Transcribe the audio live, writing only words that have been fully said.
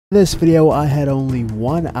In this video, I had only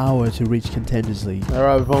 1 hour to reach Contenders League.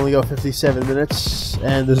 Alright, we've only got 57 minutes,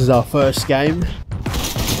 and this is our first game.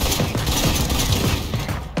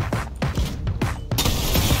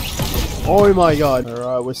 Oh my god.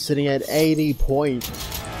 Alright, we're sitting at 80 points.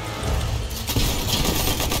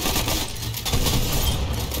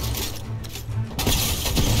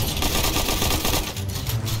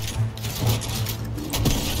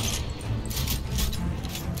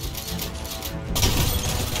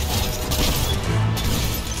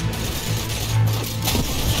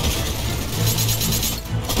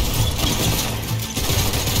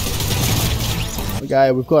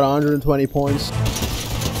 Okay, we've got 120 points.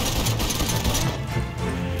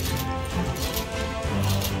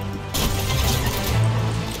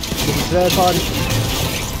 Third party.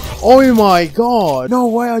 Oh my god! No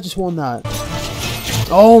way, I just won that.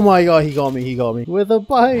 Oh my god, he got me with a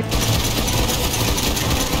bite.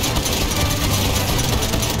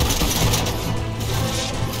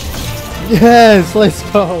 Yes, let's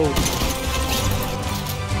go.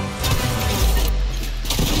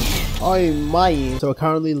 Oh my. So we're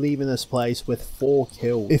currently leaving this place with 4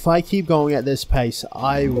 kills. If I keep going at this pace,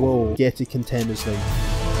 I will get to Contenders League.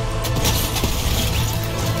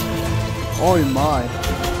 Oh my.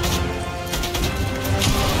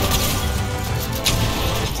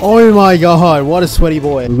 Oh my god, what a sweaty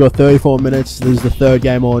boy. We've got 34 minutes, this is the third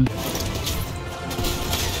game on.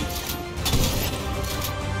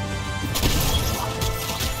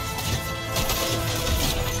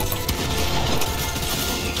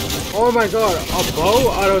 Oh my god, a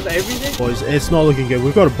bow out of everything? Boys, it's not looking good,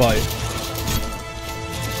 we've got a bite.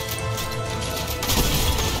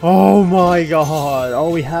 Oh my god,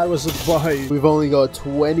 all we had was a bite. We've only got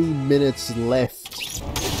 20 minutes left.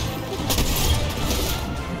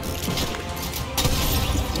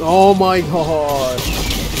 Oh my god.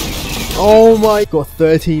 Oh my, got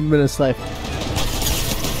 13 minutes left.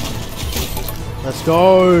 Let's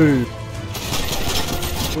go.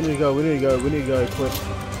 We need to go quick.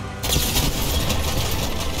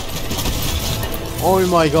 Oh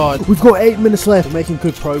my god, we've got 8 minutes left. We're making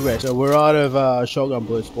good progress. So we're out of shotgun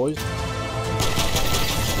bullets, boys.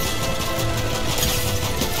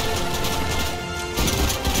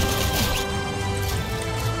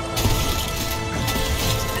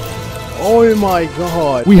 Oh my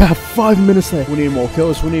god, we have 5 minutes left. We need more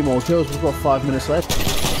kills, we've got 5 minutes left.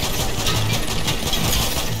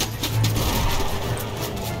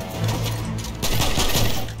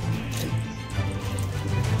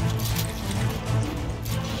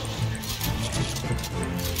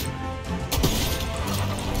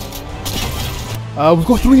 We've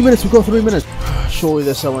got 3 minutes, Surely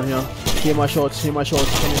there's someone here. Hear my shots, come here.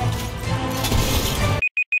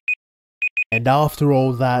 And after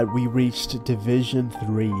all that, we reached Division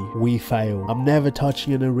 3. We failed. I'm never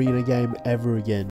touching an arena game ever again.